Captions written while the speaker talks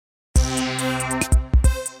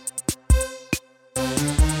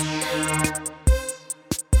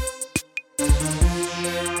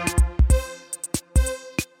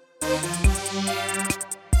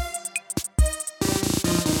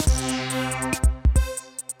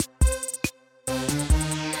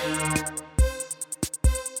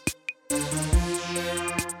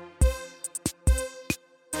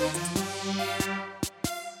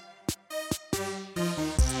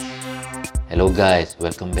Hello guys,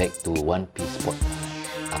 welcome back to One Piece Podcast.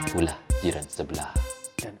 Akulah jiran sebelah.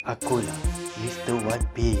 Dan akulah Mr. One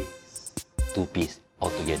Piece. Two piece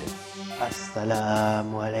all together.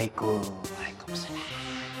 Assalamualaikum. Waalaikumsalam.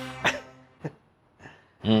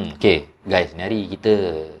 Okay guys, ni hari kita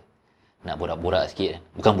nak borak-borak sikit kan.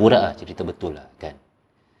 Bukan borak lah, cerita betul lah kan.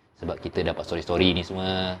 Sebab kita dapat story-story ni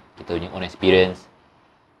semua, kita punya own experience,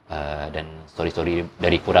 dan story-story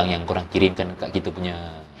dari korang yang korang kirimkan kat kita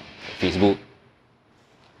punya Facebook.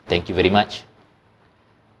 Thank you very much.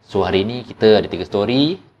 So hari ni kita ada 3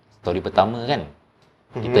 story. Story pertama kan,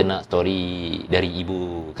 kita nak story dari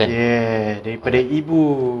ibu kan. Yeah, daripada ibu.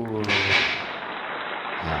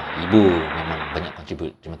 Ibu memang banyak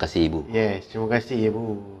contribute. Terima kasih ibu. Yes, terima kasih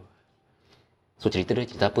ibu. So cerita dia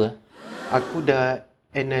cerita apa? Aku dah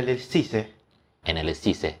Analysis.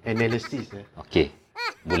 Okay,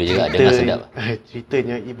 boleh juga dengar sedap.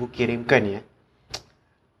 Ceritanya ibu kirimkan ya.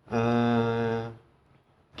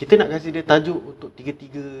 Kita nak kasih dia tajuk untuk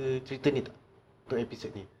 3 cerita ni tak? Untuk episod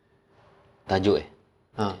ni. Tajuk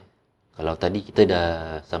Kalau tadi kita dah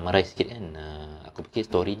summarize sikit kan, aku fikir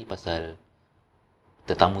story ni pasal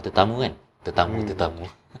tetamu-tetamu kan.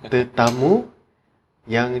 Tetamu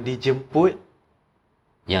yang dijemput,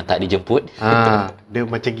 yang tak dijemput. dia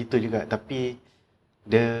macam gitu juga, tapi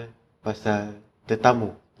dia pasal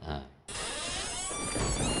tetamu.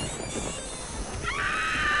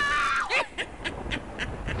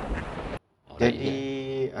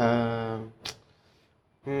 Jadi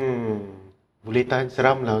boleh tahan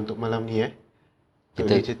seram lah untuk malam ni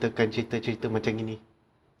kita ceritakan cerita-cerita macam ini.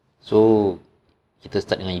 So kita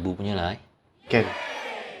start dengan ibu punya lah Kan.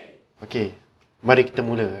 Okay, mari kita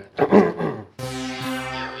mula.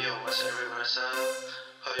 Yo, what's up everyone?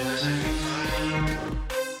 How you guys doing?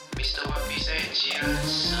 Mr. One Piece jiran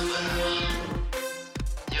sebelah.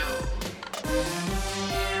 Yo.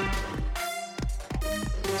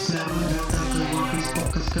 Selamat datang ke One Piece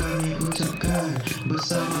Podcast, kami ucapkan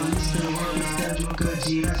bersama Mr. One Piece dan juga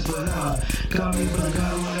jiran sebelah. Kami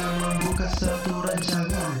bergaul dan membuka satu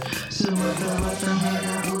rancangan semata-mata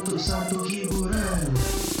hanya untuk satu hiburan.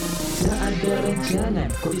 Tak ada rancangan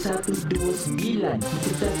Kodi 129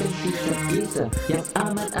 menceritakan kisah-kisah yang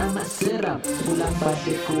amat-amat seram pulang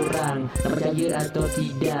pada korang. Nak percaya atau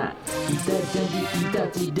tidak, kita janji kita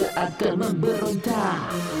tidak akan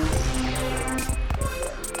memberontak.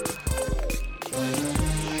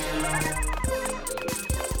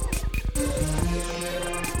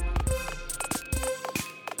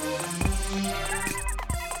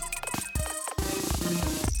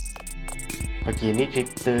 Okay, ni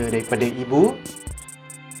cerita daripada ibu.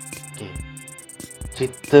 Okay,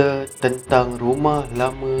 cerita tentang rumah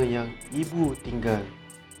lama yang ibu tinggal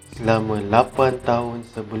selama 8 tahun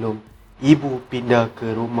sebelum ibu pindah ke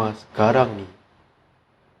rumah sekarang ni.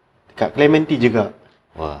 Dekat Clementi juga.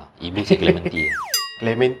 Wah, ibu si Clementi.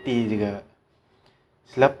 Clementi juga.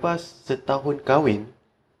 Selepas setahun kahwin,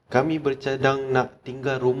 kami bercadang nak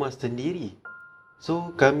tinggal rumah sendiri.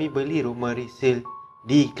 So, kami beli rumah resale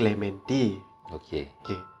di Clementi. Okay.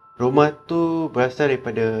 Rumah tu berasal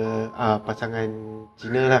daripada pasangan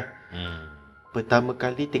Cina lah. Pertama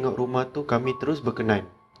kali tengok rumah tu, kami terus berkenan.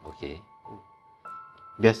 Okay.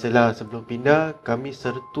 Biasalah sebelum pindah, kami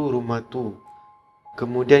sertu rumah tu.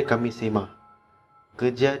 Kemudian kami sewa.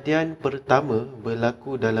 Kejadian pertama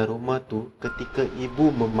berlaku dalam rumah tu ketika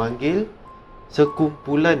ibu memanggil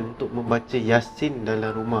sekumpulan untuk membaca Yasin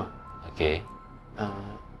dalam rumah. Okay.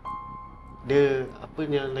 Dia apa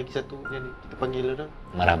yang lagi satu yang kita panggil orang?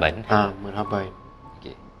 Marhaban. Marhaban.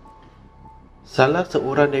 Okay. Salah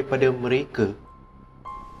seorang daripada mereka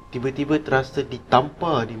tiba-tiba terasa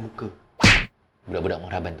ditampar di muka. Budak-budak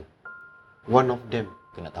marhaban tu One of them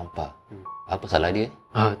kena tampar. Apa salah dia?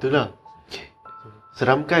 Itulah.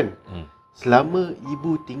 Seram kan? Selama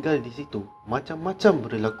ibu tinggal di situ, macam-macam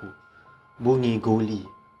berlaku. Bunyi goli,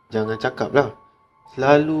 jangan cakap lah,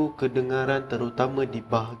 selalu kedengaran, terutama di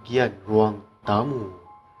bahagian ruang tamu.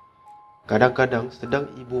 Kadang-kadang sedang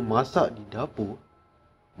ibu masak di dapur,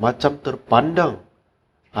 macam terpandang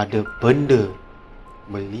ada benda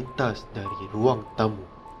melintas dari ruang tamu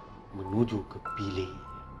menuju ke bilik.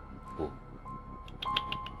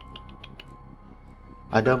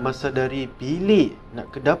 Ada masa dari bilik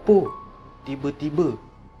nak ke dapur, tiba-tiba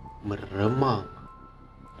meremang.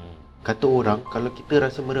 Kata orang, kalau kita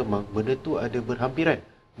rasa meremang, benda tu ada berhampiran.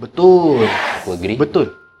 Betul. Aku agree. Betul.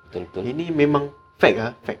 Betul. Ini memang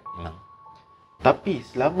fact fact. Memang. Tapi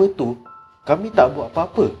selama tu, kami tak buat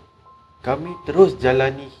apa-apa. Kami terus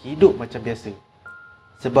jalani hidup macam biasa.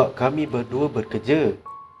 Sebab kami berdua bekerja,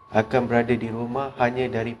 akan berada di rumah hanya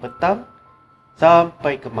dari petang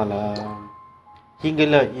sampai ke malam.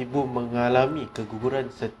 hinggalah ibu mengalami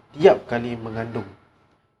keguguran setiap kali mengandung.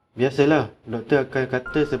 Biasalah, doktor akan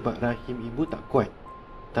kata sebab rahim ibu tak kuat.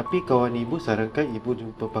 Tapi kawan ibu sarankan ibu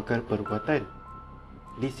jumpa pakar perubatan.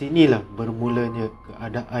 Di sinilah bermulanya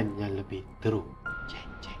keadaan yang lebih teruk.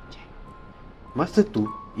 Masa tu,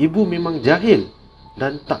 ibu memang jahil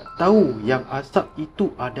dan tak tahu yang asap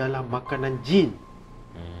itu adalah makanan jin.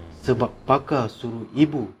 Sebab pakar suruh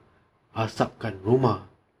ibu asapkan rumah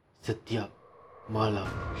setiap malam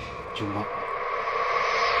Jumaat.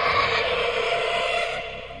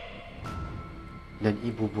 Dan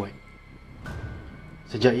ibu buat.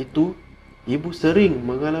 Sejak itu, ibu sering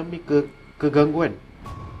mengalami kegangguan.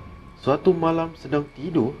 Suatu malam sedang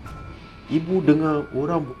tidur, ibu dengar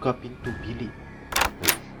orang buka pintu bilik.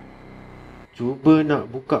 Cuba nak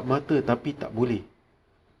buka mata tapi tak boleh.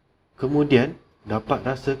 Kemudian, dapat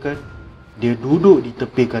rasakan dia duduk di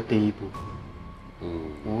tepi katil ibu.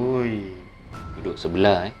 Oi. Duduk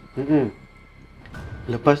sebelah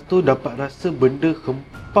Lepas tu dapat rasa benda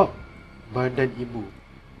hempap badan ibu.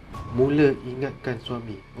 Mula ingatkan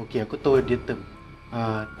suami. Okey, aku tahu dia term.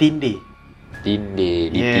 Tindih.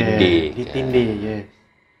 Ditindih. Ditindih, yes.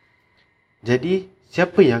 Jadi,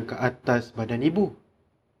 siapa yang ke atas badan ibu?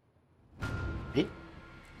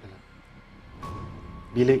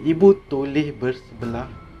 Bila ibu toleh bersebelah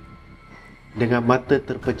dengan mata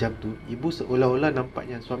terpejam tu, ibu seolah-olah nampak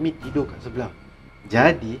yang suami tidur kat sebelah.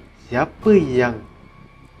 Jadi, siapa yang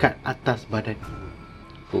kat atas badan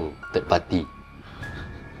ibu? Third party.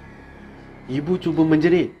 Ibu cuba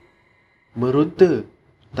menjerit, meronta,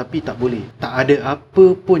 tapi tak boleh. Tak ada apa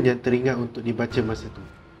pun yang teringat untuk dibaca masa tu.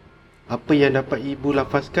 Apa yang dapat ibu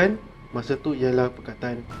lafazkan masa tu ialah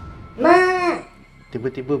perkataan Mak.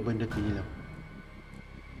 Tiba-tiba benda tu hilang.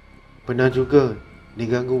 Pernah juga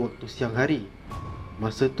diganggu waktu siang hari.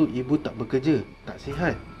 Masa tu ibu tak bekerja, tak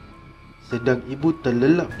sihat. Sedang ibu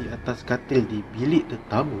terlelap di atas katil di bilik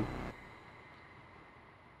tetamu.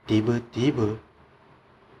 Tiba-tiba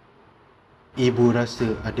ibu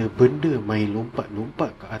rasa ada benda main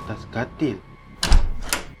lompat-lompat ke atas katil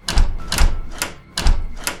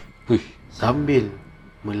sambil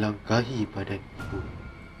melangkahi badan ibu.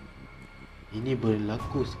 Ini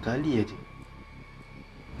berlaku sekali aja.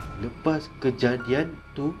 Lepas kejadian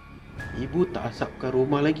tu, ibu tak asapkan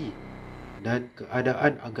rumah lagi dan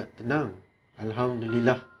keadaan agak tenang.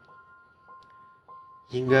 Alhamdulillah.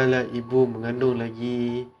 Hinggalah ibu mengandung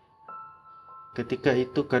lagi. Ketika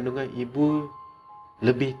itu kandungan ibu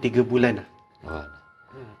lebih 3 bulan lah.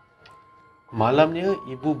 Malamnya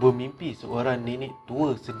ibu bermimpi seorang nenek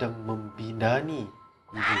tua sedang membidani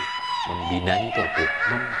ibu. Membidani tu apa?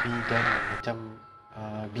 Membidani macam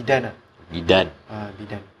bidan lah. Bidan.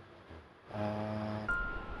 Bidan.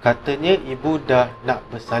 Katanya ibu dah nak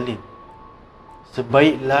bersalin.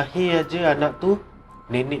 Sebaik lahir aja anak tu,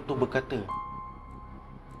 nenek tu berkata,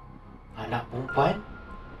 anak perempuan,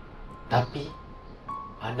 tapi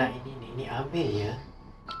anak ini nenek ambil ya.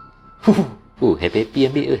 Happy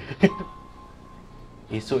ambil ke?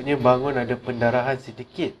 Esoknya bangun ada pendarahan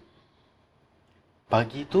sedikit.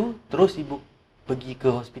 Pagi tu terus ibu pergi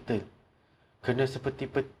ke hospital. Kerana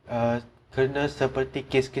seperti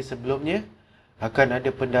kes-kes sebelumnya, akan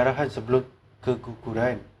ada pendarahan sebelum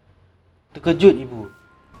keguguran. Terkejut ibu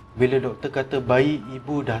bila doktor kata bayi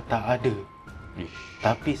ibu dah tak ada.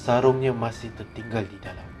 Tapi sarungnya masih tertinggal di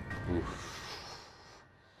dalam.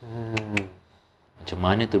 Macam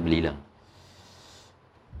mana tu boleh hilang?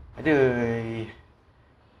 Aduh.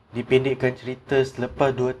 Dipendekkan cerita,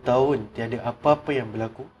 selepas 2 tahun tiada apa-apa yang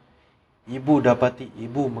berlaku, ibu dapati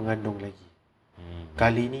ibu mengandung lagi.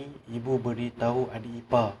 Kali ni ibu beritahu adik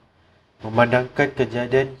ipar. Memandangkan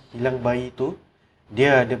kejadian hilang bayi tu,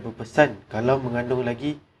 dia ada berpesan kalau mengandung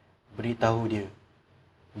lagi, beritahu dia.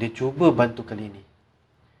 Dia cuba bantu kali ni.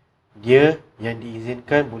 Dia yang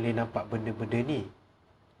diizinkan boleh nampak benda-benda ni.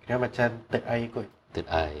 Kira macam third eye kot.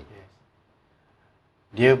 Third eye. Yes.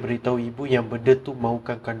 Dia beritahu ibu yang benda tu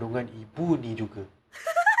mahukan kandungan ibu ni juga.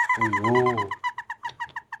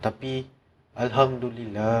 Tapi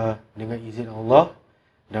alhamdulillah, dengan izin Allah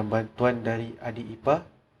dan bantuan dari adik ipar,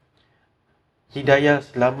 Hidayah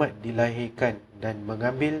selamat dilahirkan dan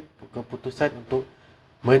mengambil keputusan untuk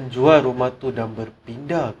menjual rumah tu dan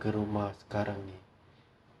berpindah ke rumah sekarang ni.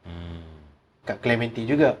 Kat Clementi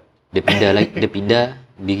juga. Dia pindah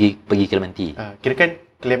pergi Clementi. Kira kan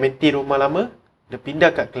Clementi rumah lama, dia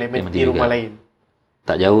pindah kat Clementi rumah juga lain.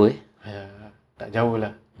 Tak jauh tak jauh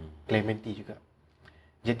lah. Clementi juga.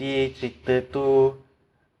 Jadi cerita tu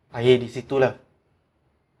akhir di situlah.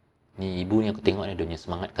 Ni ibu ni aku tengok ni dia punya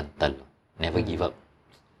semangat kental. Never give up.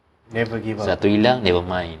 Never give up. Satu hilang, never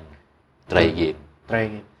mind. Try again.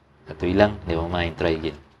 Satu hilang, never mind, try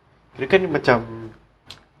again. Kira kan macam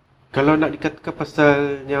kalau nak dikatakan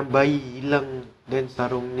pasal yang bayi hilang dan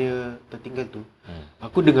sarungnya tertinggal tu,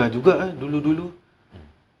 aku dengar juga dulu-dulu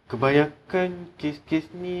kebanyakan kes-kes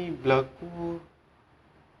ni berlaku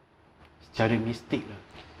secara mistik lah.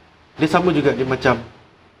 Dia sama juga, dia macam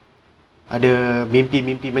ada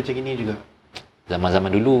mimpi-mimpi macam ini juga.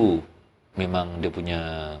 Zaman-zaman dulu memang dia punya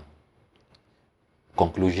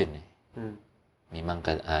conclusion memang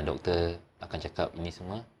doktor akan cakap ini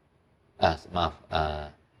semua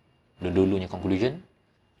dulu-dulunya conclusion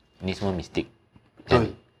ni semua mistik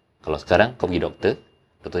kan? Kalau sekarang kau pergi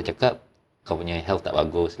doktor cakap kau punya health tak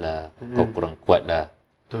bagus lah, kau kurang kuat lah.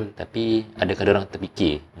 Betul. Tapi adakah orang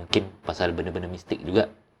terfikir mungkin pasal benda-benda mistik juga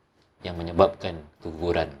yang menyebabkan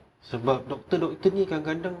keguguran? Sebab doktor-doktor ni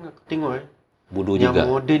kadang-kadang aku tengok bodoh yang juga.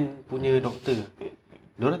 moden punya doktor,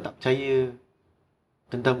 diorang tak percaya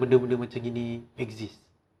tentang benda-benda macam gini exist.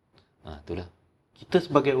 Itulah. Kita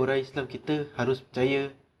sebagai orang Islam, kita harus percaya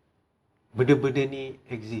benda-benda ni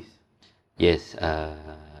exist. Yes,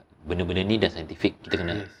 benda-benda ni dah saintifik, kita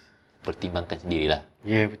kena pertimbangkan sendirilah.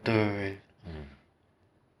 Ya, betul.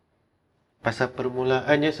 Pasal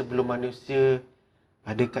permulaannya sebelum manusia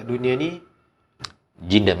ada kat dunia ni,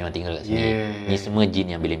 jin dah memang tinggal kat sini. Yeah. Ni semua jin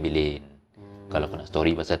yang bilin-bilin. Kalau kau nak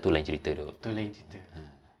story pasal tu lain cerita tu. Itu lain cerita.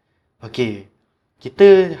 Okay,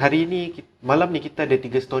 kita hari ni, malam ni kita ada 3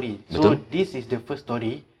 story. So Betul. this is the first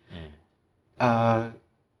story.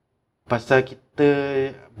 Pasal kita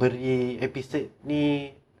beri episod ni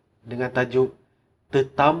dengan tajuk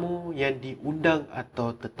tetamu yang diundang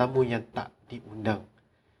atau tetamu yang tak diundang.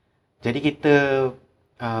 Jadi kita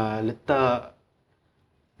letak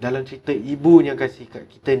dalam cerita ibu yang kasih kat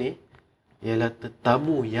kita ni ialah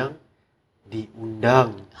tetamu yang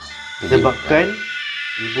diundang. Sebabkan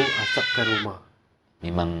ibu asapkan rumah.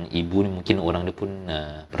 Memang ibu ni mungkin orang dia pun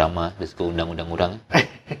peramah, dia suka undang-undang orang.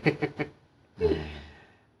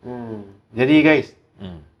 Jadi guys,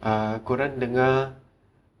 korang dengar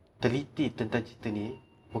teliti tentang cerita ni.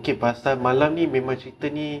 Mungkin pasal malam ni memang cerita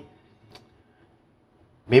ni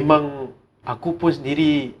memang aku pun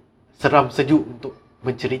sendiri seram sejuk untuk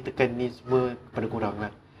menceritakan ni semua kepada korang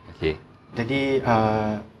lah. Okay. Jadi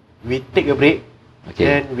we take a break. Okay.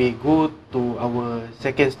 Then we go to our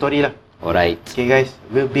second story lah. Alright. Okay guys,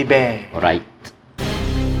 we'll be back. Alright.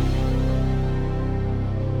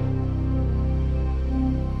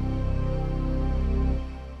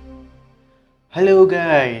 Hello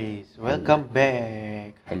guys, welcome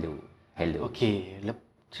back. Hello. Hello. Okay,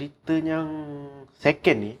 cerita yang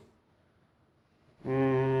second ni,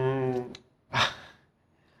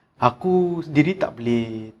 aku sendiri tak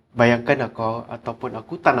boleh bayangkan ataupun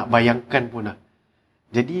aku tak nak bayangkan pun lah.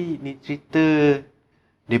 Jadi ni cerita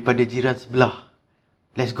daripada jiran sebelah.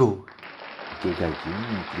 Let's go. Okay guys,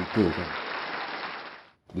 ini cerita kan.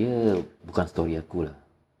 Dia bukan story aku lah.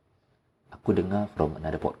 Aku dengar from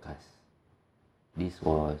another podcast. This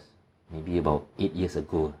was maybe about 8 years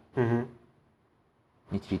ago.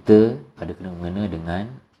 Ni cerita ada kena mengena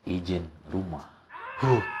dengan ejen rumah.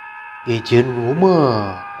 Ejen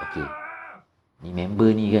rumah. Okay. Ni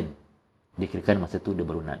member ni kan, dia kirakan masa tu dia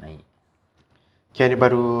baru nak naik. Dia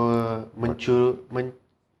baru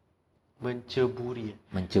menceburi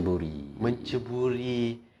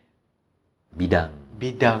bidang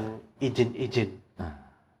ejen-ejen.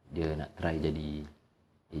 Dia nak try jadi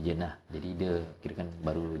ejen lah. Jadi dia kirakan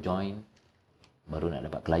baru join, baru nak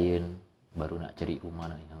dapat klien, baru nak cari rumah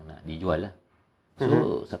nak dijual lah.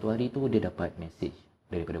 So satu hari tu dia dapat message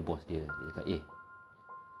daripada bos dia. Dia cakap,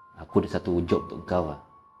 aku ada satu job untuk kau lah.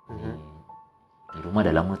 Ni rumah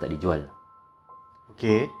dah lama tak dijual.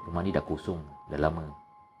 Okay. Rumah ni dah kosong, dah lama.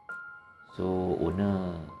 So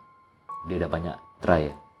owner dia dah banyak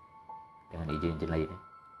try dengan ejen-ejen lain.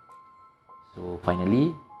 So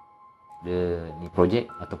finally dia ni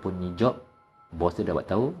projek ataupun ni job bos dia dapat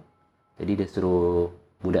tahu. Jadi dia suruh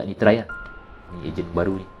budak ni try lah. Ni ejen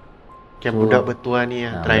baru ni. Kan budak bertuah ni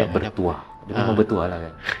yang try. Budak bertuah. Dia memang bertuah lah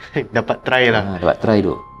kan. Dapat try lah. Dapat try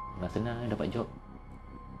tu. Senang dapat job.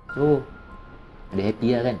 So dia happy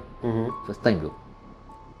lah kan. First time tu.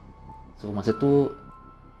 So masa tu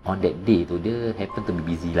on that day tu dia happen to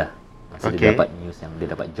be busy lah. Masa dia dapat news yang dia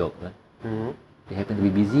dapat job kan. Dia happen to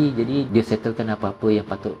be busy, jadi dia settlekan apa-apa yang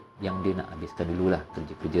patut yang dia nak habiskan dululah,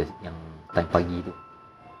 kerja-kerja yang time pagi tu.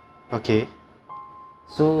 Okay.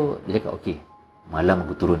 So dia cakap okay, malam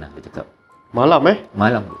aku turun lah. Dia cakap malam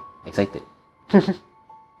malam tu, excited.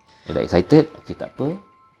 Dia dah excited, okay tak apa.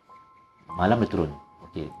 Malam dia turun.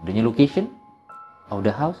 Okay, dia punya location of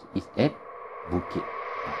the house is at Bukit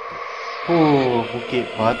Batu. Oh, Bukit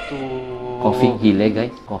Batu. Coffin Hill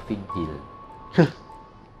guys, Coffin Hill.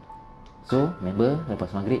 So member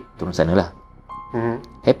lepas maghrib turun sana lah.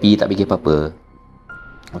 Happy. Tak fikir apa-apa.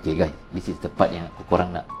 Okay guys, this is the part yang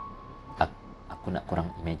korang nak aku nak korang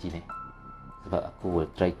imagine sebab aku will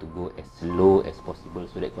try to go as slow as possible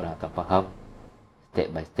so that korang akan faham step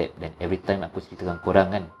by step. Dan every time aku ceritakan korang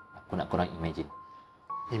kan, aku nak korang imagine.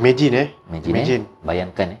 Imagine.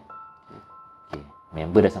 Bayangkan okay.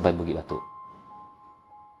 Member dah sampai Bukit Batok.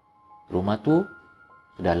 Rumah tu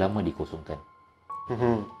sudah lama dikosongkan.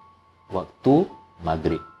 Waktu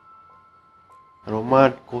maghrib.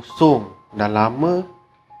 Rumah kosong dah lama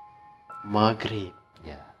maghrib.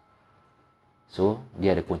 Ya. So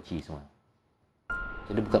dia ada kunci semua.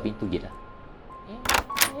 So dia buka pintu gate lah.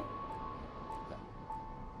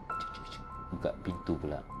 Buka pintu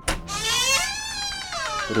pula.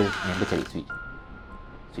 Terus member cari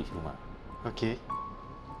switch rumah. Okey.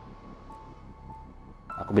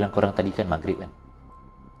 Aku bilang korang tadi kan maghrib kan.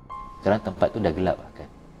 Sekarang tempat tu dah gelap lah kan.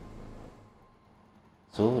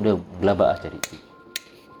 So dia gelabak lah cari switch.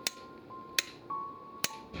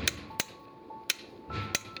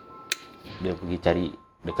 Dia pergi cari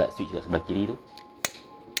dekat switch kat sebelah kiri tu.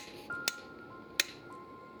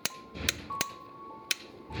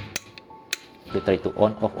 Dia try to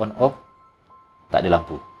on off. Tak ada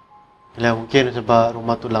lampu. Yalah, mungkin sebab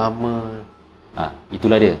rumah tu lama.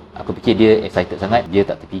 Itulah dia. Aku fikir dia excited sangat. Dia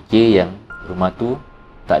tak terfikir yang rumah tu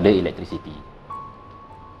tak ada electricity.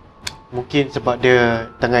 Mungkin sebab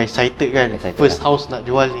dia tengah excited kan. First house nak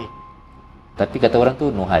jual ni. Tapi kata orang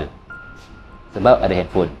tu no hal. Sebab ada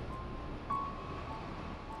handphone.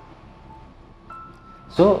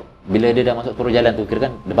 So bila dia dah masuk turun jalan tu,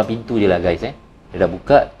 kira kan depan pintu je lah guys. Dia dah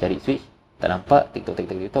buka, cari switch, tak nampak, TikTok.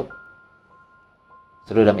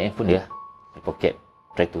 So dia dah ambil handphone dia di poket,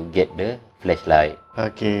 try to get the flashlight.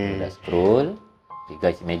 Okay. Dia dah scroll. Okay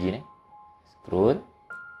guys, imagine scroll.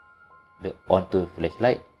 Dia on to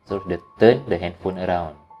flashlight. So dia turn the handphone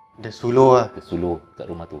around. Dia suluh lah. Dia suluh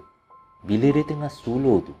kat rumah tu. Bila dia tengah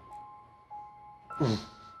suluh tu,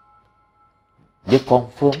 dia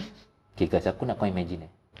confirm. Okay guys, aku nak kau imagine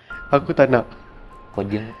Aku tak nak. Kau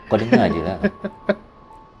dengar je lah.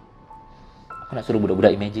 Aku nak suruh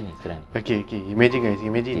budak-budak imagine ni sekarang ni. Okay. Imagine guys,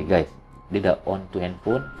 Okay guys, dia dah on to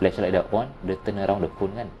handphone, flashlight dah on, dia turn around the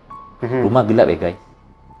phone kan. Rumah gelap guys.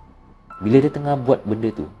 Bila dia tengah buat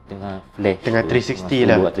benda tu, tengah flash, tengah 360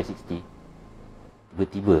 lah. Buat 360.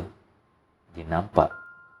 Tiba-tiba dia nampak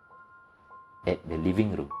at the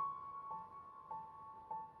living room.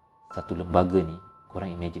 Satu lembaga ni,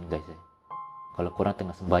 korang imagine guys kalau korang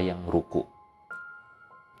tengah sembahyang rukuk,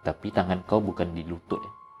 tapi tangan kau bukan di lutut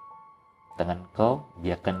tangan kau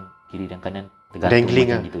biarkan kiri dan kanan tergantung dangling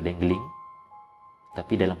macam gitu, dangling.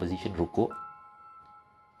 Tapi dalam position rukuk,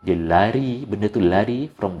 dia lari, benda tu lari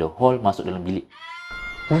from the hall masuk dalam bilik.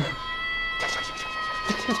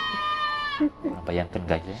 Korang bayangkan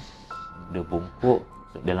guys dia bongkok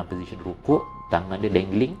dalam position rukuk, tangan dia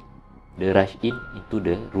dangling, dia rush into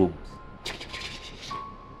the rooms.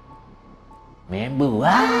 Member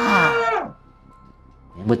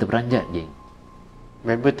Member terperanjat geng.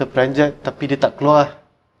 Member terperanjat tapi dia tak keluar.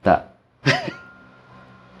 Tak.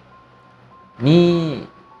 Ni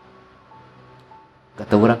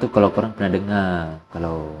kata orang tu, kalau korang pernah dengar,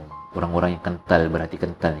 kalau orang-orang yang kental, berhati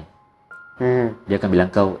kental ni, dia akan bilang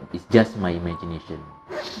kau, it's just my imagination.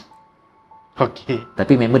 Okay.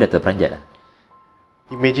 Tapi member dah terperanjat lah.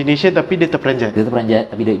 Imagination tapi dia terperanjat. Dia terperanjat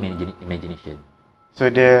tapi dia imagination. So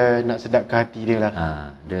dia nak sedapkan hati dia lah.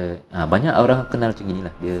 Banyak orang kenal macam gini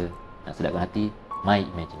lah. Dia nak sedapkan hati, my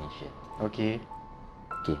imagination. Okay.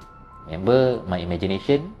 Member my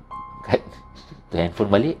imagination kat tu handphone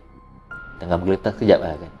balik, tengah bergeletar sekejap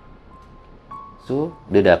lah kan. So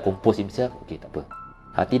dia dah compose himself. Okay, tak apa,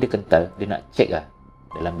 hati dia kental, dia nak check lah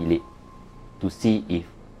dalam bilik to see if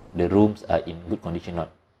the rooms are in good condition not.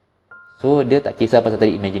 So dia tak kisah pasal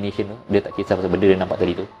tadi imagination tu, dia tak kisah pasal benda dia nampak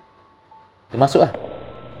tadi tu. Dia masuk lah.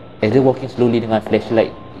 As dia walking slowly dengan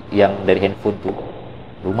flashlight yang dari handphone tu,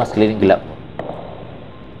 rumah sekeliling gelap.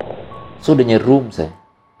 So dia punya rooms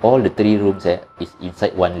all the 3 rooms is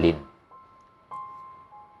inside one lane.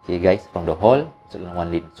 Okay guys, from the hall masuk dalam one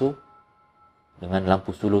lane. So dengan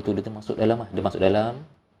lampu suluh tu dia masuk dalam lah. Dia masuk dalam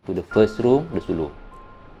to the first room, dia suluh.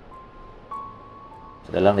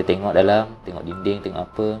 So dalam dia tengok dinding, tengok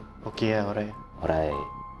apa. Okay lah, Alright.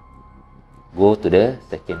 Go to the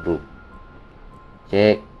second room.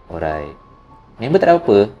 Check, alright. Member tak ada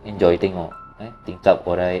apa, enjoy tengok. Tingkap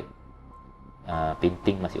alright.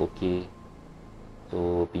 Painting masih okay.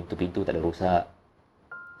 So pintu-pintu tak ada rosak.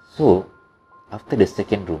 So after the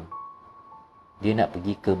second room, dia nak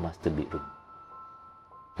pergi ke master bedroom.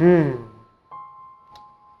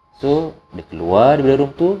 So, dia keluar daripada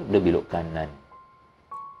room tu, dia belok kanan.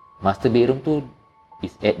 Master bedroom tu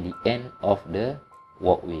is at the end of the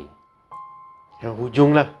walkway. Yang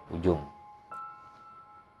hujung lah. Ujung.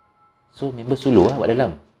 So, member solo lah kat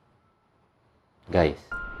dalam. Guys,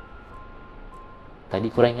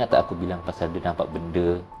 tadi korang ingat tak aku bilang pasal dia nampak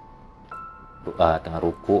benda tengah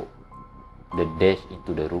rokok, the dash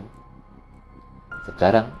into the room?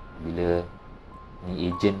 Sekarang bila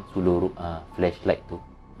ni agent suluh flashlight tu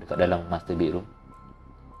dekat dalam master bedroom,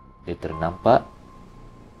 dia ternampak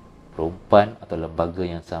perempuan atau lembaga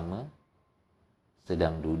yang sama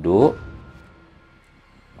sedang duduk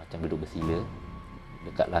macam duduk bersila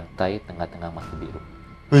dekat lantai tengah-tengah master bedroom.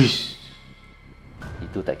 Wish.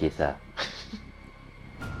 Itu tak kisah.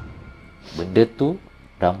 Benda tu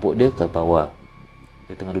rambut dia ke bawah.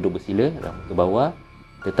 Dia tengah duduk bersila, rambut ke bawah.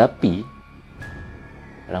 Tetapi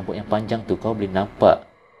rambut yang panjang tu kau boleh nampak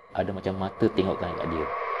ada macam mata tengokkan kat dia.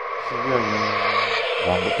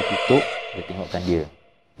 Rambut tu tutup, dia tengokkan dia.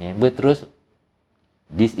 Member terus,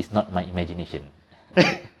 this is not my imagination.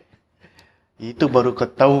 Itu baru kau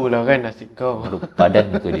tahu lah kan nasib kau. Baru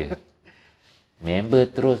padan muka dia. Member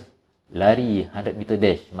terus lari 100 meter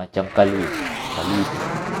dash macam Kalui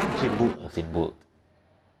Sibuk. Bolt.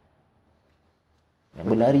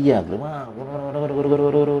 Member lari lah, gelemah.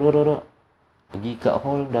 Pergi kat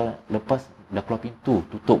hall, dah keluar pintu,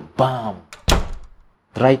 tutup, bam.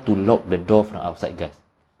 Try to lock the door from outside, guys.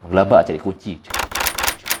 Menggelabak cari kunci.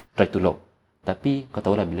 Try to lock. Tapi kau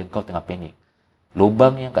tahulah bila kau tengah panik,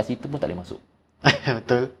 lubang yang kat situ pun tak boleh masuk.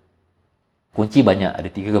 Betul. Kunci banyak, ada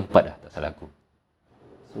 3 ke 4 dah, tak salah aku.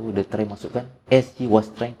 So dia try masukkan as he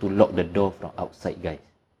was trying to lock the door from outside, guys.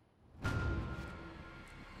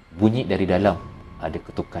 Bunyi dari dalam, ada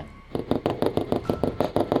ketukan.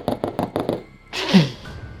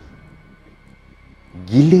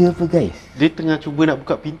 Gila apa, guys? Dia tengah cuba nak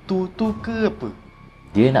buka pintu tu ke apa?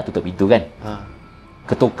 Dia nak tutup pintu kan? Ha.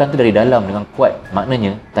 Ketukan tu dari dalam dengan kuat.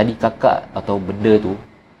 Maknanya tadi kakak atau benda tu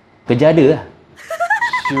kejar dia lah.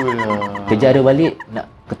 Sure lah. Kejar dia balik,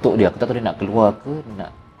 nak ketuk dia. Aku tak tahu dia nak keluar ke,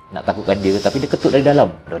 nak takutkan dia ke, tapi dia ketuk dari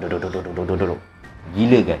dalam.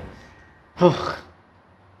 Gila, guys.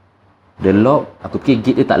 Dia lock, aku fikir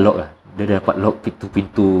gate dia tak lock lah. Dia dah dapat lock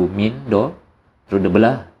pintu main door, terus dia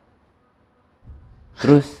belah.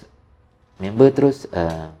 Terus member terus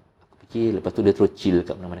aku fikir lepas tu dia terus chill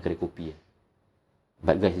kat mana-mana kedai kopi.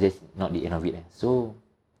 But guys, that's not the end of it. So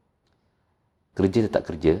kerja tetap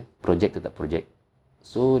kerja, projek tetap projek.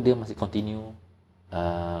 So dia masih continue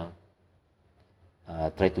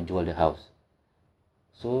try to jual the house.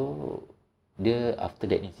 So dia after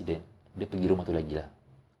that incident, dia pergi rumah tu lagi lah.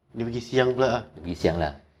 Dia pergi siang pula lah. Dia pergi siang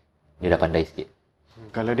lah. Dia dah pandai sikit.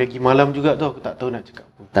 Kalau dia pergi malam juga tu, aku tak tahu nak cakap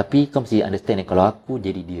apa. Tapi kau mesti understand kalau aku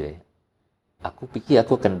jadi dia, aku fikir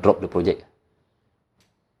aku akan drop the project.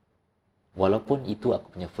 Walaupun itu aku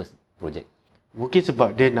punya first project. Mungkin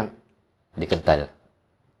sebab dia nak, Dia kental.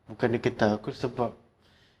 bukan dia kata aku, sebab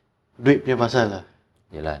duit punya pasal lah.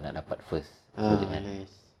 Yalah, nak dapat first project kan.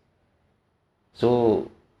 Yes. So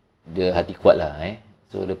dia hati kuat lah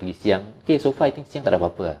So dia pergi siang. Okay, so far I think siang tak ada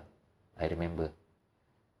apa-apa lah. I remember.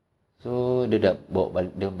 So dia dah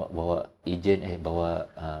bawa agent, bawa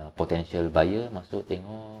potential buyer masuk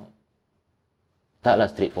tengok. Taklah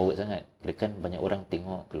straightforward sangat. Kira kan banyak orang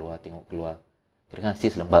tengok keluar. Kira kan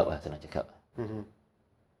sis lembab lah, senang cakap. Mm-hmm.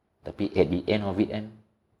 Tapi at the end of it kan,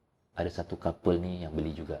 ada satu couple ni yang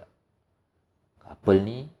beli juga. Couple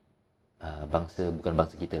ni bukan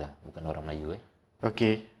bangsa kita lah, bukan orang Melayu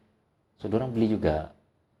Okay. So diorang beli juga.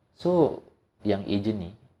 So yang agent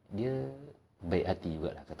ni, dia baik hati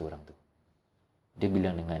jugalah kata orang tu. Dia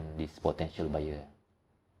bilang dengan this potential buyer,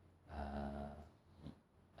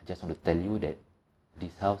 I just want to tell you that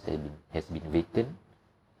this house has been vacant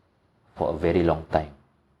for a very long time.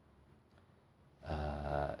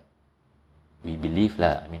 We believe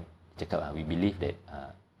lah, we believe that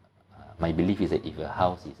my belief is that if a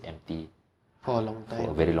house is empty For a long for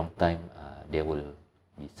time. a very long time, there will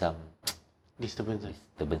be some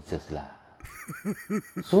Disturbances. lah.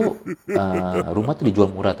 So rumah tu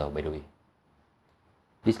dijual murah tau, by the way.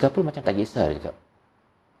 This couple macam tak kisah, dia cakap.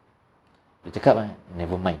 Dia cakap,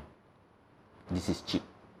 never mind, this is cheap,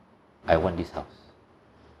 I want this house.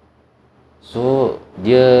 So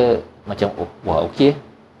dia macam, oh wah okay,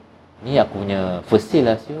 ni aku punya first sale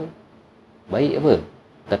lah siul, baik apa.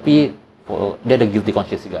 Tapi dia ada guilty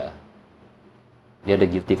conscious juga. Dia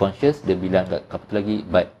bilang kat couple tu lagi,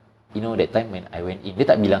 but you know that time when I went in, dia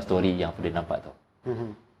tak bilang story yang dia nampak tau.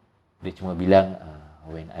 Mm-hmm. Dia cuma bilang,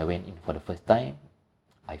 when I went in for the first time,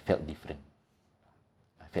 I felt different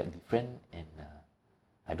and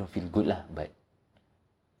I don't feel good lah, but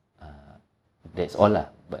That's all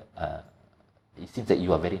lah. But it seems that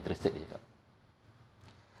you are very interested, dia cakap.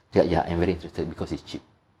 Cakap, yeah, I'm very interested because it's cheap.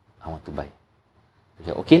 I want to buy.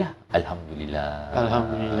 Dia cakap, okay lah. Alhamdulillah.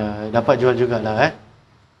 Alhamdulillah. Dapat jual jugalah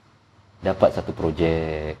Dapat satu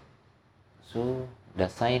projek. So,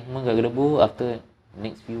 dah sign semua gagah-debu. After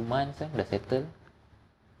next few months dah settle.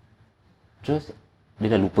 Terus,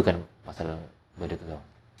 dia dah lupakan pasal benda tu tau.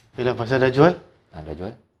 Yelah, pasal dah jual. Dah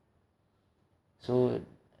jual. So,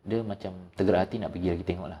 dia macam tergerak hati nak pergi lagi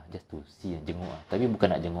tengok lah. Just to see and jenguk lah. Tapi bukan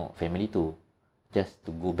nak jenguk family tu. Just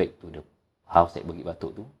to go back to the house at Bukit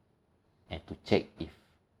Batok tu. And to check if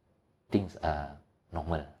things are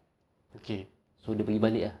normal. Okay. So, dia pergi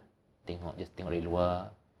balik lah. Just tengok dari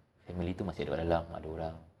luar. Family tu masih ada kat dalam, ada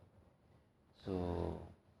orang. So,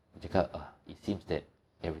 dia cakap, it seems that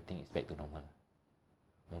everything is back to normal.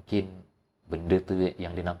 Mungkin benda tu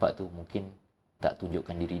yang dia nampak tu mungkin tak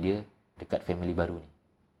tunjukkan diri dia dekat family baru ni.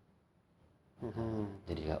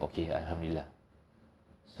 Jadi dia cakap, okay, Alhamdulillah.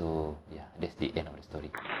 So, yeah, that's the end of the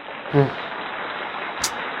story.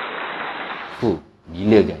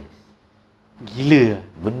 Gila guys. Gila lah.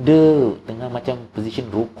 Benda tengah macam position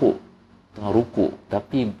rokok. Tengah rokok.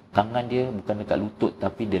 Tapi tangan dia bukan dekat lutut.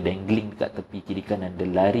 Tapi dia dangling dekat tepi kiri kanan. Dia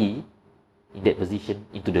lari in that position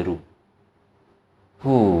into the room.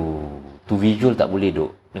 Tu visual tak boleh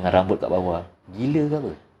duk. Dengan rambut kat bawah. Gila ke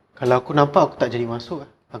apa? Kalau aku nampak, aku tak jadi masuk.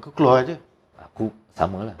 Aku keluar aje. Aku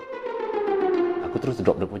sama lah. Aku terus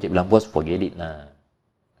drop the project. Bilang bos, forget it lah.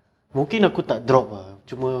 Mungkin aku tak drop lah.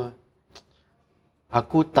 Cuma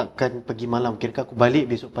aku takkan pergi malam. Kira aku balik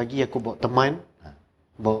besok pagi, aku bawa teman,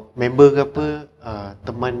 bawa member ke apa,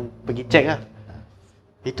 teman pergi check lah.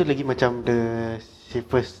 Itu lagi macam the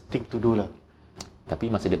safest thing to do lah. Tapi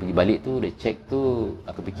masa dia pergi balik tu, dia check tu,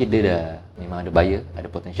 aku fikir dia dah memang ada buyer, ada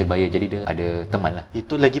potential buyer. Jadi dia ada teman lah.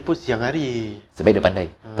 Itu lagi pun siang hari. Sebab dia pandai.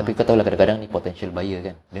 Tapi kau tahu lah kadang-kadang ni potential buyer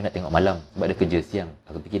kan. Dia nak tengok malam sebab dia kerja siang.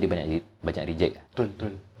 Aku fikir dia banyak reject.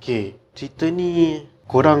 Betul. Okay, cerita ni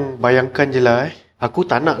korang bayangkan je lah Aku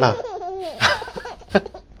tak nak lah.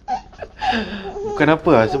 Bukan apa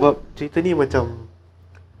lah, sebab cerita ni macam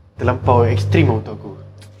terlampau ekstrim untuk aku.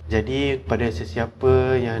 Jadi pada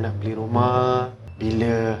sesiapa yang nak beli rumah,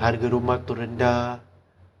 bila harga rumah tu rendah,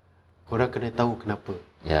 korang kena tahu kenapa.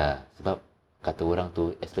 Ya, sebab kata orang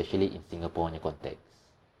tu, especially in Singapore punya konteks,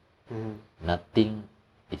 nothing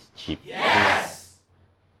is cheap. Yes.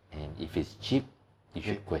 And if it's cheap, you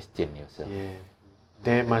should question yourself. Yeah.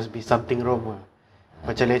 There must be something wrong lah.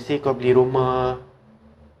 Macam let's say kau beli rumah,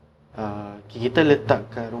 kita letak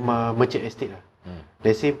kat rumah merchant estate lah.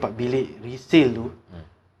 Let's say 4 bilik resale tu,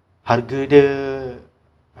 harga dia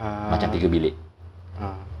Macam 3 bilik.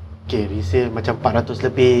 Okay, resale macam 400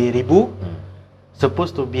 lebih ribu.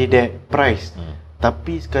 Supposed to be that price.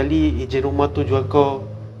 Tapi sekali ejen rumah tu jual kau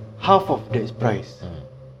half of that price.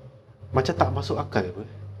 Macam tak masuk akal apa.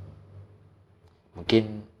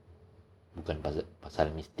 Mungkin bukan pasal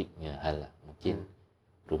mistiknya hal lah. Mungkin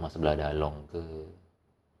rumah sebelah ada along ke,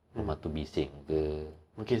 rumah tu bising ke.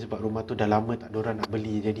 Mungkin sebab rumah tu dah lama tak ada orang nak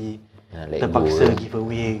beli, jadi let terpaksa go.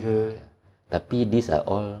 giveaway ke. Tapi these are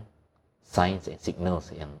all signs and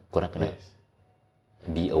signals yang korang kena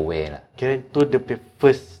be aware lah. Kira tu the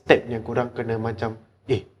first step yang korang kena macam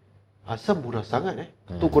asal murah sangat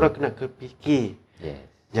Tu korang kena fikir. Yes.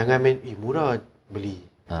 Jangan main murah beli.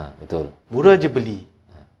 Betul. Murah je beli.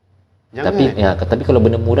 Jangan. Tapi kalau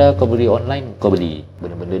benda murah kau beli online, kau beli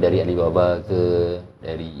benda-benda dari Alibaba ke,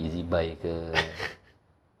 dari Easybuy ke,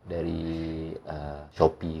 dari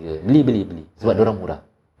Shopee ke. Beli. Sebab diorang murah.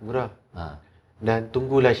 Murah. Dan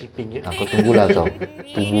tunggulah shipping ya. Kau tunggulah kau.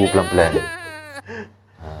 Tunggu pelan-pelan.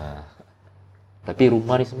 Tapi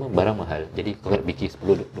rumah ni semua barang mahal. Jadi kau kena fikir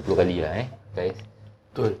 10-20 kali lah guys.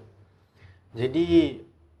 Betul. Jadi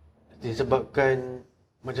disebabkan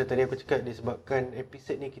macam tadi aku cakap, disebabkan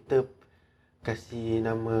episod ni kita kasih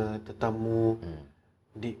nama tetamu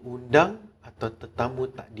diundang atau tetamu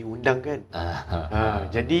tak diundang kan.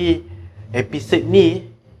 Jadi episod ni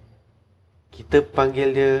kita panggil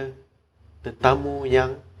dia tetamu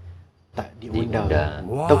yang tak diundang.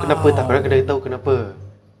 Tahu kenapa tak? Korang kena tahu kenapa.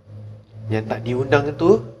 Yang tak diundang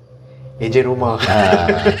tu ejen rumah.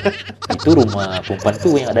 Itu rumah perempuan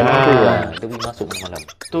tu yang ada dalam tu lah. Dia boleh masuk malam.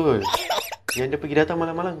 Betul. Yang dia pergi datang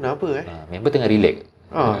malam-malam kenapa member tengah relax.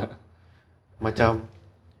 Macam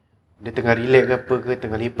dia tengah relax ke apa ke,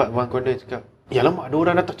 tengah lipat bang corner cakap, "Ya lama ada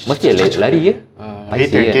orang datang." Mesti lari je.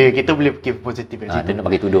 Kita boleh fikir positif kat situ. Dia nak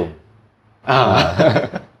pakai tudung.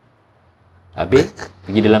 Habis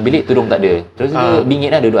pergi dalam bilik tudung tak ada. Terus dia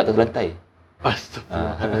bingit lah duduk atas lantai.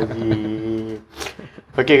 Astagfirullahaladzim.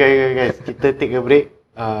 Okay guys, kita take a break.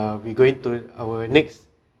 We going to our next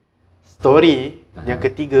story yang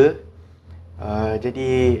ketiga.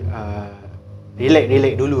 Jadi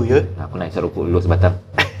relax dulu ya. Aku nak isap rokok dulu sebatang.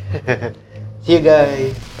 See you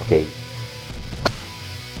guys. Okay.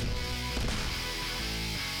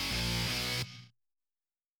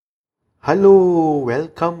 Hello,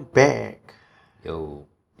 welcome back. Yo,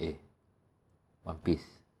 One Piece.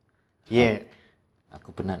 Yeah.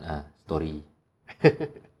 Aku penat story.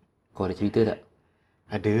 Kau ada cerita tak?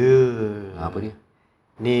 Ada. Apa dia?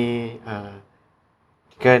 Ni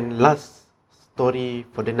kan last story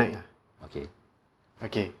for the night lah. Okay.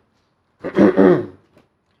 Okay.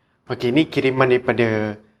 Okay, ni kiriman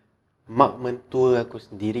daripada mak mentua aku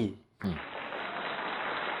sendiri.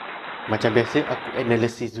 Macam biasa aku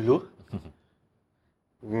analysis dulu.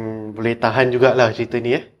 Boleh tahan jugalah cerita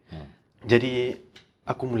ni Jadi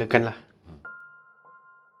aku mulakanlah.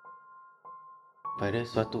 Pada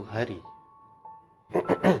suatu hari,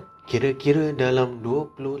 kira-kira dalam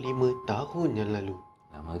 25 tahun yang lalu.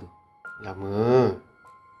 Lama tu. Lama.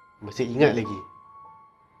 Masih ingat lagi.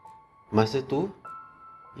 Masa tu,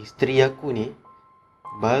 isteri aku ni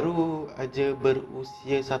baru aja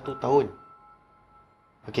berusia 1 tahun.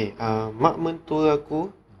 Okey, mak mentua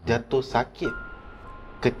aku jatuh sakit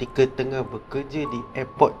ketika tengah bekerja di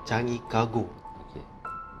airport Changi Cargo. Okay.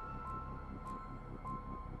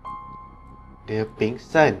 Dia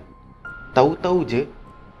pingsan. Tahu-tahu je,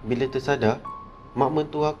 bila tersadar, mak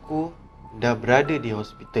mentua aku dah berada di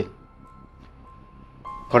hospital.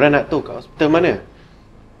 Korang nak tahu kat hospital mana?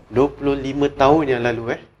 25 tahun yang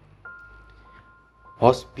lalu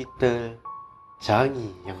Hospital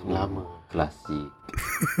Changi yang lama. Klasik.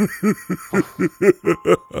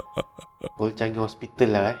 Old Changi Hospital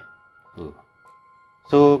lah Oh.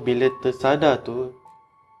 So bila tersadar tu,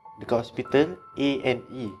 dekat hospital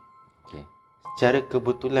A&E. Okay. Secara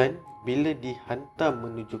kebetulan, bila dihantar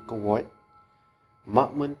menuju ke ward,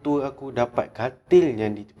 mak mentua aku dapat katil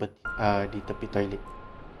yang di tepi toilet.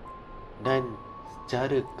 Dan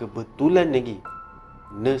secara kebetulan lagi,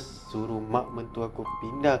 nurse suruh mak mentua aku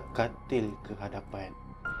pindah katil ke hadapan.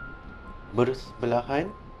 Bersebelahan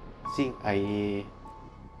sink air.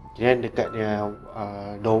 Kira dekat dia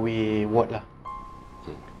doorway ward lah.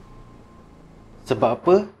 Okay. Sebab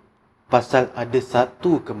apa? Pasal ada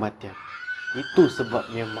satu kematian. Itu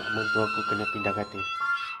sebabnya mak mentua aku kena pindah katil.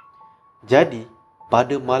 Jadi,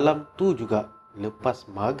 pada malam tu juga, lepas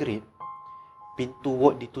maghrib, pintu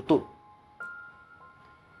ward ditutup.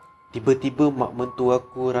 Tiba-tiba mak mentua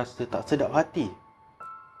aku rasa tak sedap hati.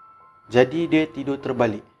 Jadi dia tidur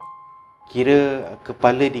terbalik. Kira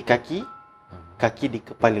kepala di kaki, kaki di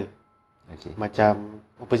kepala. Okay. Macam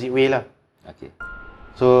opposite way lah. Okay.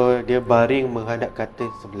 So dia baring menghadap katil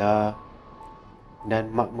sebelah.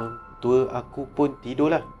 Dan mak mentua aku pun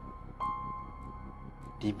tidurlah.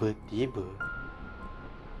 Tiba-tiba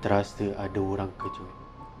terasa ada orang kejut.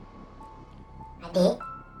 Adik,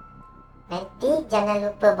 nanti jangan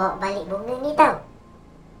lupa bawa balik bunga ni tau.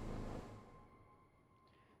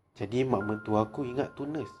 Jadi mak mentua aku ingat tu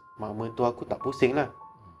nurse. Mak mentua aku tak pusing lah.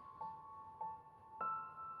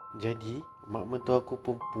 Jadi mak mentua aku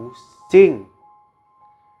pun pusing.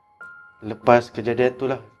 Lepas kejadian tu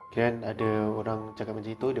lah, kan ada orang cakap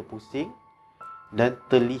macam itu, dia pusing. Dan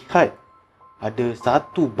terlihat ada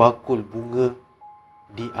satu bakul bunga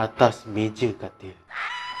di atas meja katil.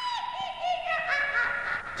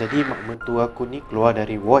 Jadi mak mentua aku ni keluar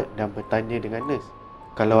dari ward dan bertanya dengan nurse,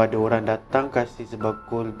 kalau ada orang datang kasih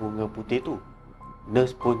sebakul bunga putih tu.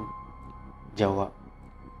 Nurse pun jawab,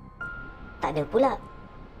 Tak ada pula.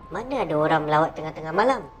 Mana ada orang melawat tengah-tengah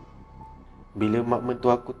malam? Bila mak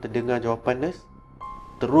mentua aku terdengar jawapan nurse,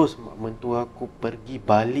 terus mak mentua aku pergi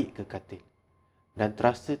balik ke katil. Dan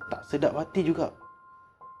terasa tak sedap hati juga.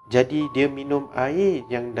 Jadi dia minum air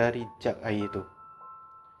yang dari jug air tu.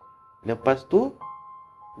 Lepas tu,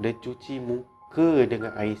 dia cuci muka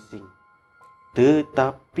dengan air sink.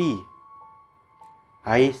 Tetapi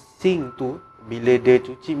air sink tu, bila dia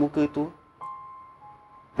cuci muka tu,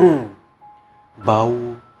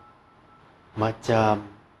 bau macam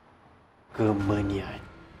kemenian.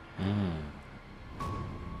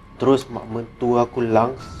 Terus mak mentua aku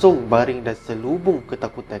langsung baring dan selubung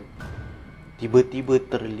ketakutan. Tiba-tiba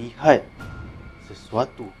terlihat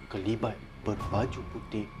sesuatu kelibat berbaju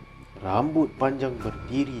putih, rambut panjang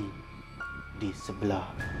berdiri di sebelah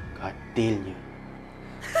katilnya.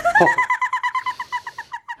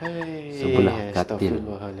 Hey, Sebelah katil.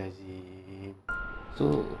 Astagfirullahalazim.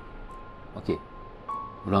 So, okay.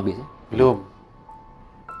 Belum habis Belum.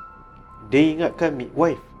 Dia ingatkan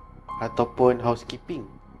midwife ataupun housekeeping.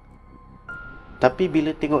 Tapi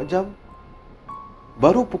bila tengok jam,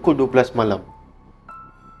 baru pukul 12 malam.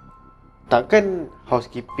 takkan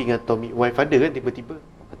housekeeping atau midwife ada kan tiba-tiba.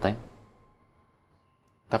 Overtime.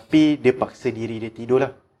 Tapi dia paksa diri dia tidur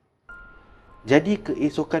lah. Jadi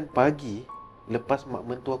keesokan pagi, lepas mak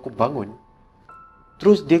mentua aku bangun,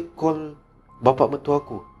 terus dia call bapak mentua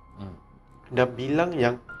aku. Dan bilang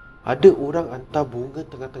yang ada orang hantar bunga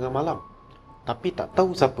tengah-tengah malam. Tapi tak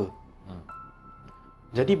tahu siapa.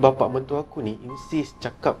 Jadi bapak mentua aku ni insist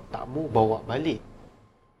cakap tak mau bawa balik.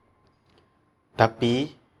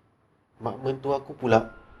 Tapi mak mentua aku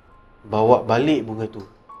pula bawa balik bunga tu.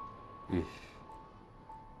 Ish.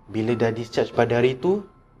 Bila dah discharge pada hari tu,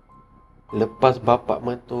 lepas bapak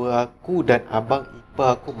mentua aku dan abang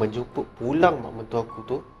ipar aku menjemput pulang mak mentua aku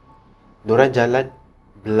tu, diorang jalan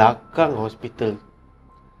belakang hospital.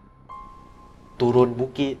 Turun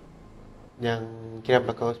bukit. Yang kira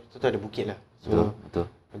belakang hospital tu ada bukit lah. So, Betul.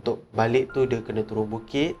 untuk balik tu dia kena turun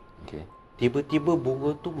bukit. Okay. Tiba-tiba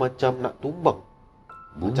bunga tu macam nak tumbang.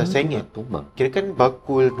 Bunga Macam tu sengit. nak tumbang. Kira kan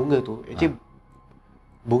bakul bunga tu, actually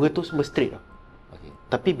bunga tu semua straight lah. Okay.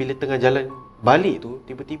 Tapi bila tengah jalan balik tu,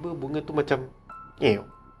 tiba-tiba bunga tu macam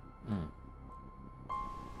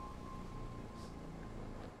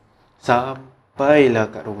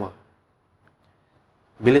Sampailah kat rumah.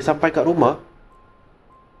 Bila sampai kat rumah,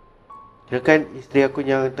 kirakan isteri aku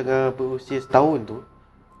yang tengah berusia setahun tu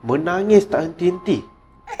menangis tak henti-henti.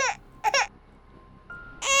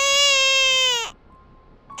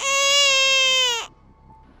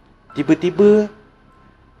 Tiba-tiba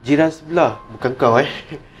jiran sebelah, bukan kau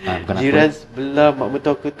Bukan jiran aku. sebelah mak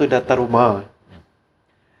mentua aku tu datang rumah.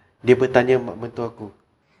 Dia bertanya mak mentua aku,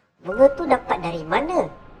 Bunga tu dapat dari mana?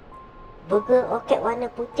 Bunga orkid warna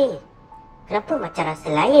putih. Kenapa macam rasa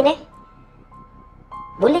lain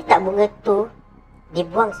Boleh tak bunga tu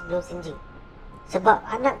dibuang sebelum senja? Sebab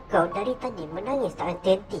anak kau dari tadi menangis tak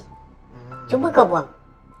henti-henti. Cuba kau buang.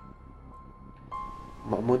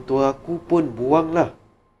 mak mentua aku pun buanglah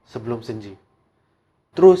sebelum senja.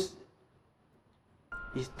 Terus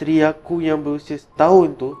isteri aku yang berusia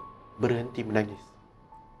setahun tu berhenti menangis.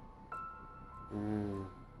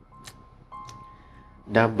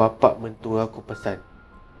 Dan bapak mentua aku pesan,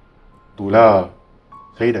 Itulah,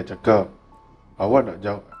 saya dah cakap. Awak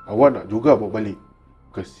nak juga bawa balik.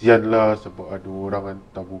 Kesianlah sebab ada orang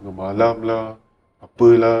hantar bunga malam lah.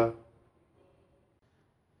 Apalah.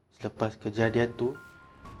 Selepas kejadian tu,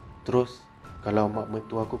 terus kalau mak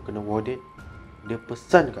mentua aku kena warded, dia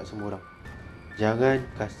pesan kat semua orang, jangan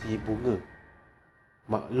kasih bunga.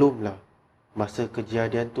 Maklumlah, masa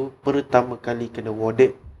kejadian tu pertama kali kena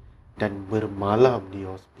warded dan bermalam di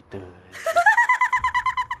hospital.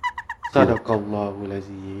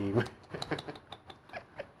 Sadaqallahulazim.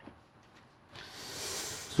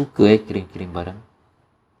 Suka kirim-kirim barang.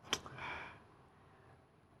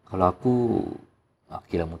 Kalau aku,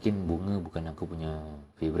 okay lah, mungkin bunga bukan aku punya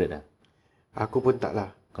favourite lah. Aku pun tak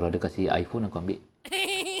lah. Kalau dia kasih iPhone, aku ambil.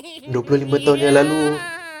 25 tahun yang lalu,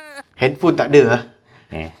 handphone tak ada lah.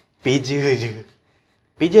 Pager je.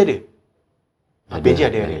 Pager ada? Pager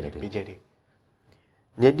ada. Pager ada.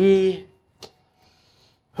 Jadi,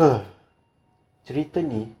 cerita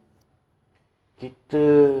ni, kita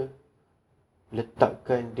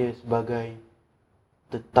letakkan dia sebagai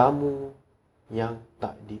tetamu yang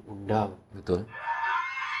tak diundang. Betul.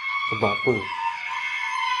 Sebab apa?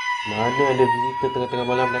 Mana ada visitor tengah-tengah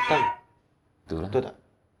malam datang? Betul lah. Betul tak?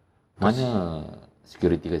 Mana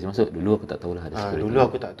security kasi masuk? Dulu aku tak tahulah ada security. Dulu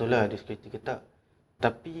aku tak tahulah ada security ke tak.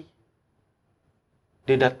 Tapi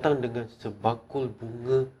dia datang dengan sebakul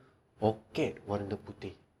bunga orkid warna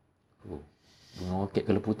putih. Bunga orkid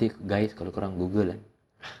kalau putih, guys, kalau korang Google kan,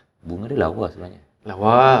 bunga dia lawa sebenarnya.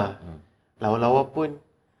 Lawa. Lawa-lawa pun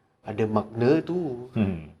ada makna tu.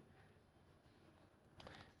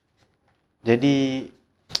 Jadi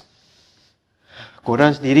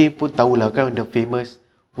korang sendiri pun tahulah kan the famous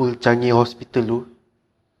Ul Changi Hospital tu.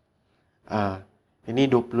 Ini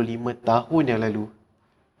 25 tahun yang lalu.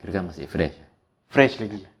 Kira kan masih fresh. Fresh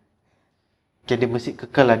lagi. Kan dia mesti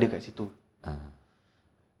kekal ada kat situ.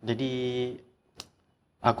 Jadi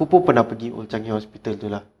aku pun pernah pergi Ul Changi Hospital tu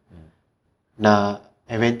lah. Nak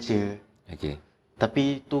adventure. Okay.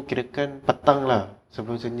 Tapi tu kirakan petang lah,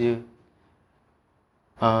 sebelum senja.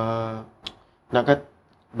 Nak kata,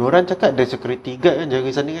 diorang cakap ada security guard kan jaga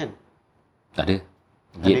sana kan? Ada.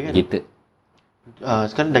 Ada kan? Gated.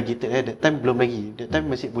 Sekarang dah gated That time belum lagi. That time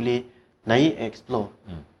masih boleh naik explore.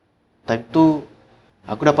 Time tu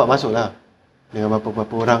aku dapat masuk lah dengan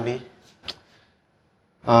beberapa orang ni.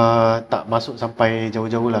 Tak masuk sampai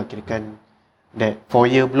jauh-jauh lah. Kirakan that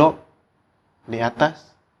foyer block, naik atas,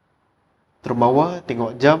 terus bawah,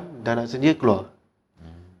 tengok jam, dah nak senja keluar.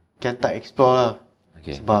 Kan tak explore lah.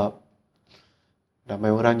 Okay. Sebab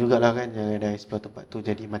ramai orang jugalah kan yang dah explore tempat tu.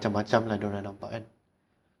 Jadi macam-macam lah diorang nampak kan.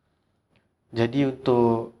 Jadi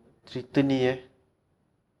untuk cerita ni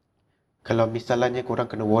kalau misalnya korang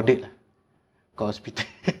kena warded lah kat hospital.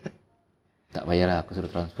 Tak payahlah aku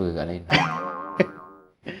suruh transfer kat lain.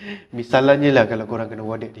 Misalnya lah kalau korang kena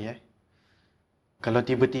warded ni kalau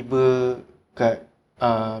tiba-tiba kat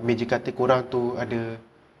meja katil korang tu ada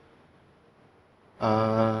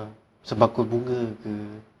sebakul bunga ke,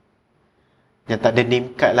 yang tak ada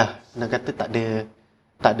name card lah, senang kata tak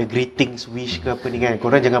ada greetings wish ke apa ni kan,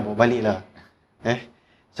 korang jangan bawa balik lah.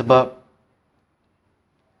 Sebab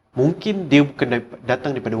mungkin dia bukan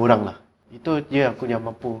datang daripada orang lah. Itu je aku yang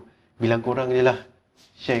mampu bilang korang je lah,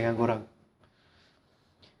 share dengan korang.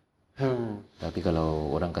 Tapi kalau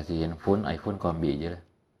orang kasih handphone, iPhone kau ambil je lah.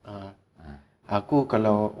 Aku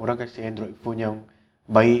kalau orang kasih Android phone yang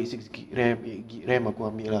baik 6GB RAM, 8GB RAM aku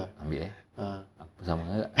ambil lah. Ambil Aku sama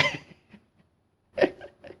juga.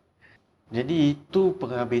 Jadi itu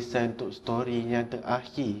penghabisan untuk story yang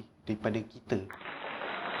terakhir daripada kita.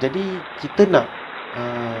 Jadi kita nak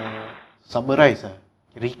summarize lah,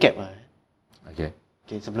 recap lah. Okay.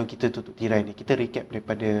 Sebelum kita tutup tirai ni, kita recap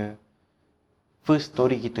daripada first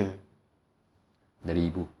story kita. Dari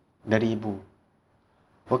ibu.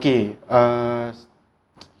 Okey,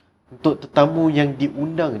 untuk tetamu yang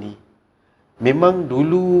diundang ni, memang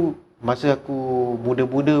dulu masa aku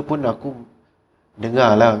muda-muda pun aku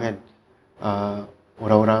dengar lah kan,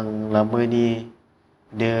 orang-orang lama ni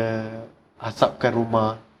dia asapkan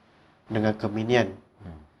rumah dengan keminian.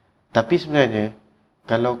 Tapi sebenarnya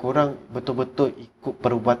kalau korang betul-betul ikut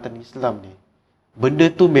perubatan Islam ni, benda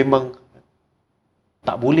tu memang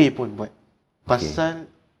tak boleh pun buat. Pasal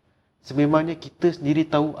sememangnya kita sendiri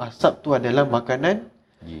tahu asap tu adalah makanan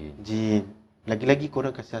jin. Lagi-lagi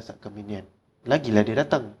korang kasih asap keminian, lagilah dia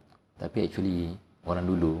datang. Tapi actually orang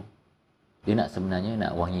dulu dia sebenarnya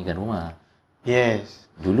nak wangikan rumah. Yes.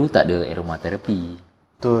 Dulu tak ada aromaterapi.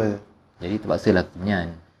 Betul. Jadi terpaksalah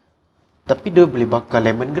keminian. Tapi dia boleh bakar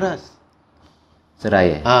lemongrass.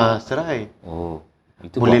 Serai Serai. Oh,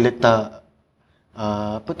 itu boleh letak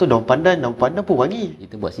daun pandan. Daun pandan pun wangi.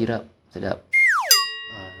 Itu buat sirap. Sedap.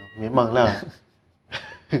 Memanglah.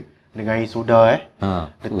 Dengan air soda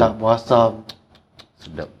letak buah asam.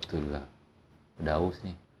 Sedap betul lah. Dah haus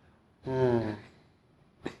ni.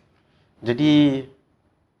 Jadi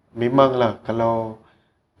memanglah kalau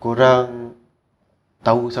korang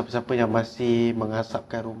tahu siapa-siapa yang masih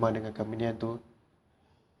mengasapkan rumah dengan keminian tu,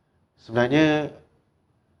 sebenarnya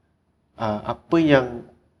apa yang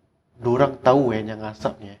dorang tahu yang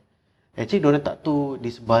asap ni actually dorang tak tahu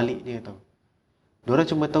di sebaliknya tau. Dorang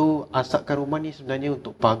cuma tahu asapkan rumah ni sebenarnya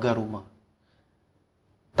untuk pagar rumah.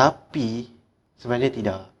 Tapi sebenarnya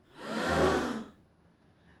tidak.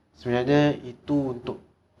 Sebenarnya itu untuk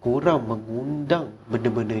korang mengundang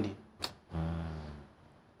benda-benda ni.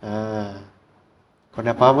 Kau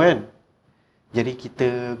dah faham kan? Jadi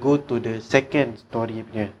kita go to the second story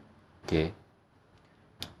punya. Okay.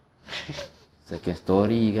 Second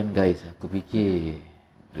story kan guys, aku fikir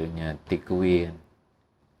dia punya take away kan,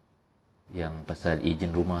 yang pasal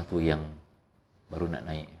ejen rumah tu yang baru nak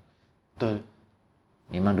naik. Betul.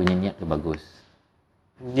 Memang dunia niat tu bagus.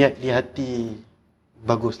 Niat di hati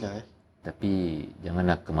baguslah. Tapi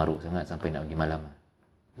janganlah kemaruk sangat sampai nak pergi malam.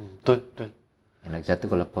 Betul. Yang lagi satu,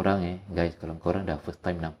 kalau korang guys, kalau korang dah first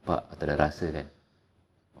time nampak atau dah rasa kan,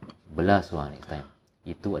 belah suara next time.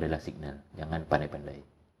 Itu adalah signal. Jangan pandai-pandai.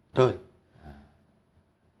 Betul.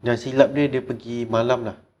 Jangan silap dia pergi malam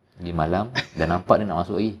lah. Di malam dah nampak dia nak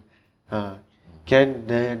masuk lagi. Kan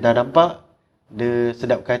dah nampak, dia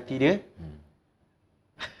sedap ke hati dia.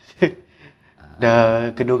 Dah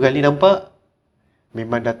kedua kali nampak,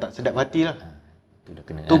 memang dah tak sedap hati lah. Tu dah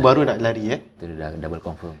kena. Tu baru nak lari Tu dah double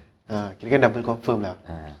confirm. Kira kan double confirm lah.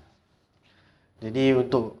 Jadi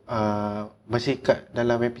untuk masih kat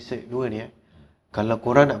dalam episod 2 ni kalau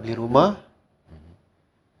korang nak beli rumah,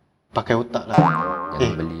 pakai otak lah.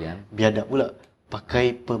 Jangan beli biadab pula.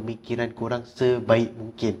 Pakai pemikiran korang sebaik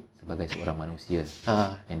mungkin. Sebagai seorang manusia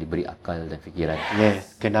yang diberi akal dan fikiran.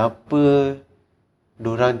 Yes. Kenapa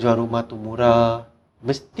dorang jual rumah tu murah?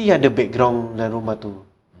 Mesti ada background dalam rumah tu.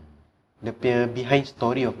 Dia punya behind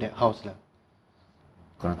story of that house lah.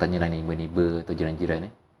 Korang tanyalah neighbor-neighbor atau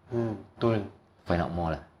jiran-jiran Betul. Find out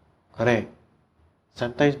more lah. Correct.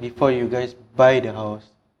 Sometimes before you guys buy the house,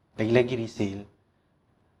 lagi-lagi resale,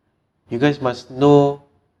 you guys must know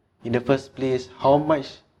in the first place how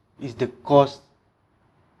much is the cost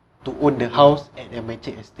to own the house at a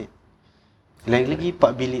mature estate. Lagi-lagi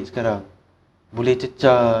 4 bilik sekarang boleh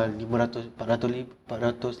cecah 500,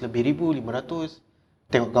 400 lebih ribu, 500.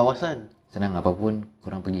 Tengok kawasan. Senang apapun,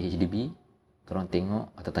 korang pergi HDB, korang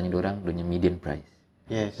tengok atau tanya diorang dia punya median price.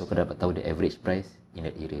 Yes. So korang dapat tahu the average price in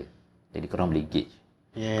that area. Jadi korang boleh gauge.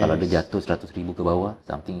 Yes. Kalau dia jatuh 100,000 ke bawah,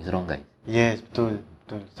 something is wrong guys. Yes, betul.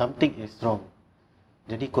 Betul. Something is wrong.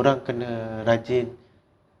 Jadi korang kena rajin.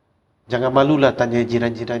 Jangan malulah tanya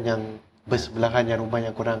jiran-jiran yang bersebelahan yang rumah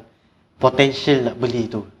yang korang potential nak beli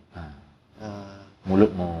tu.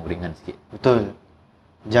 Mulut mau ringan sikit. Betul.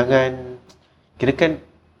 Jangan kirakan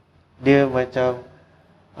dia macam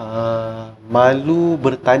malu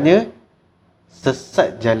bertanya,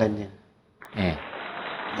 sesat jalannya.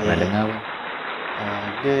 Pernah dengar pun.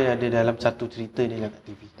 Dia ada dalam satu cerita ni lah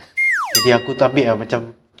kat TV. Jadi aku tu ambil lah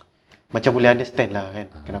macam boleh understand lah kan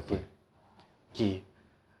kenapa. Okay.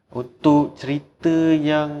 Untuk cerita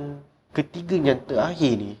yang ketiga yang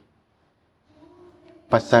terakhir ni,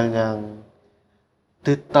 pasal yang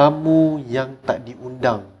tetamu yang tak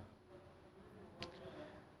diundang.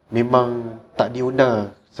 Memang tak diundang lah.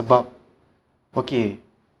 Sebab okay,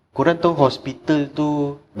 korang tahu hospital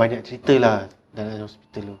tu banyak cerita lah dalam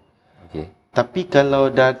hospital tu. Okay. Tapi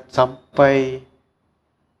kalau dah sampai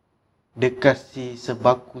dia kasih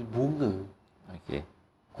sebakul bunga, Okay.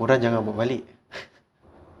 korang jangan bawa balik.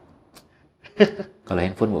 Kalau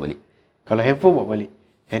handphone bawa balik. Kalau handphone bawa balik.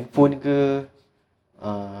 Handphone ke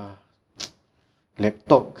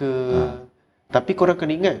laptop ke. Tapi korang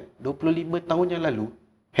kena ingat 25 tahun yang lalu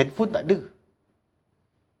handphone tak ada.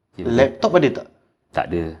 Laptop ada tak? Tak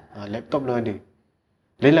ada. Laptop belum ada.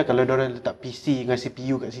 Lain lah kalau diorang letak PC dengan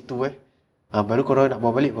CPU kat situ baru korang nak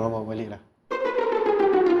bawa balik, korang bawa balik lah.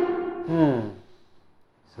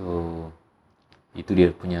 So itu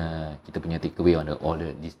dia punya, kita punya takeaway on all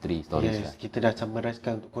these three stories Yes, lah. kita dah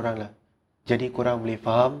summarizekan untuk korang lah. Jadi korang boleh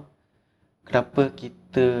faham kenapa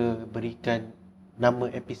kita berikan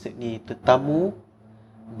nama episod ni Tetamu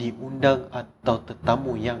Diundang atau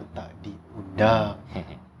Tetamu yang tak diundang.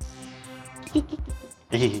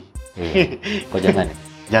 Kau jangan.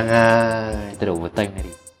 Jangan. Kita dah overtime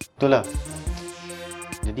hari. Betul lah.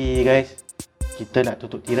 Jadi guys, kita nak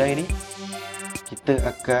tutup tirai ni. Kita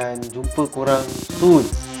akan jumpa korang soon.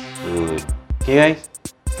 Okay guys,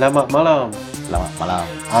 selamat malam. Selamat malam.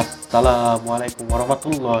 Assalamualaikum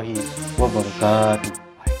warahmatullahi wabarakatuh.